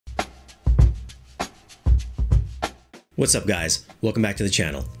What's up guys? Welcome back to the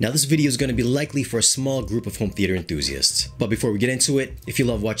channel. Now this video is going to be likely for a small group of home theater enthusiasts. But before we get into it, if you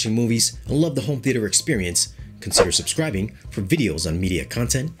love watching movies and love the home theater experience, consider subscribing for videos on media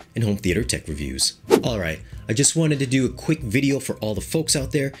content and home theater tech reviews. Alright, I just wanted to do a quick video for all the folks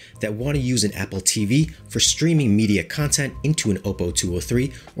out there that want to use an Apple TV for streaming media content into an Oppo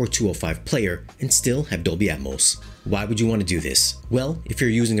 203 or 205 player and still have Dolby Atmos. Why would you want to do this? Well, if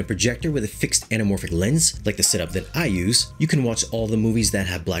you're using a projector with a fixed anamorphic lens, like the setup that I use, you can watch all the movies that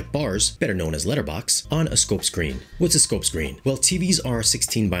have black bars, better known as letterbox, on a scope screen. What's a scope screen? Well, TVs are a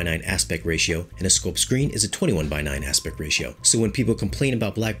 16:9 aspect ratio, and a scope screen is a 21:9 aspect ratio. So when people complain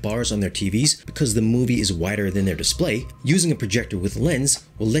about black bars on their TVs because the movie is wider than their display, using a projector with a lens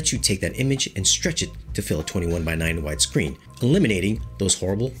will let you take that image and stretch it to fill a 21:9 widescreen, eliminating those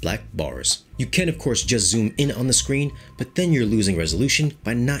horrible black bars. You can of course just zoom in on the screen, but then you're losing resolution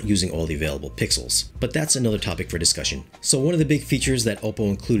by not using all the available pixels. But that's another topic for discussion. So one of the big features that Oppo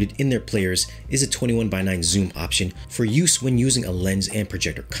included in their players is a 21:9 zoom option for use when using a lens and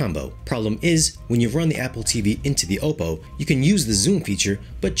projector combo. Problem is, when you run the Apple TV into the Oppo, you can use the zoom feature,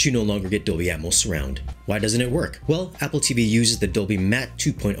 but you no longer get Dolby Atmos surround. Why doesn't it work? Well, Apple TV uses the Dolby Matte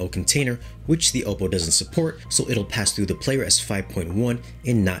 2.0 container, which the Oppo doesn't support, so it'll pass through the player as 5.1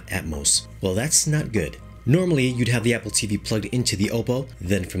 and not Atmos. Well, that's not good. Normally, you'd have the Apple TV plugged into the Oppo,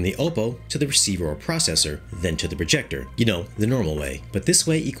 then from the Oppo to the receiver or processor, then to the projector. You know, the normal way. But this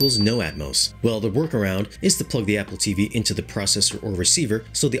way equals no Atmos. Well, the workaround is to plug the Apple TV into the processor or receiver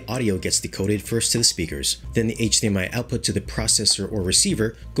so the audio gets decoded first to the speakers. Then the HDMI output to the processor or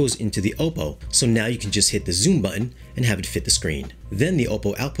receiver goes into the Oppo, so now you can just hit the zoom button and have it fit the screen. Then the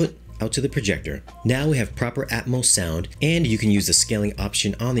Oppo output out to the projector. Now we have proper Atmos sound, and you can use the scaling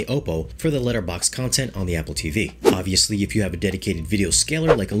option on the Oppo for the letterbox content on the Apple TV. Obviously, if you have a dedicated video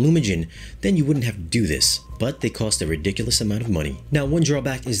scaler like a Lumagen, then you wouldn't have to do this, but they cost a ridiculous amount of money. Now, one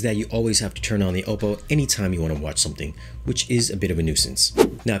drawback is that you always have to turn on the Oppo anytime you want to watch something, which is a bit of a nuisance.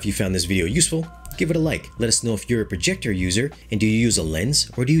 Now, if you found this video useful, give it a like. Let us know if you're a projector user, and do you use a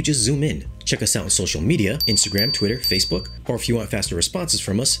lens or do you just zoom in? Check us out on social media, Instagram, Twitter, Facebook, or if you want faster responses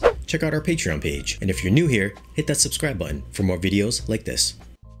from us, check out our Patreon page. And if you're new here, hit that subscribe button for more videos like this.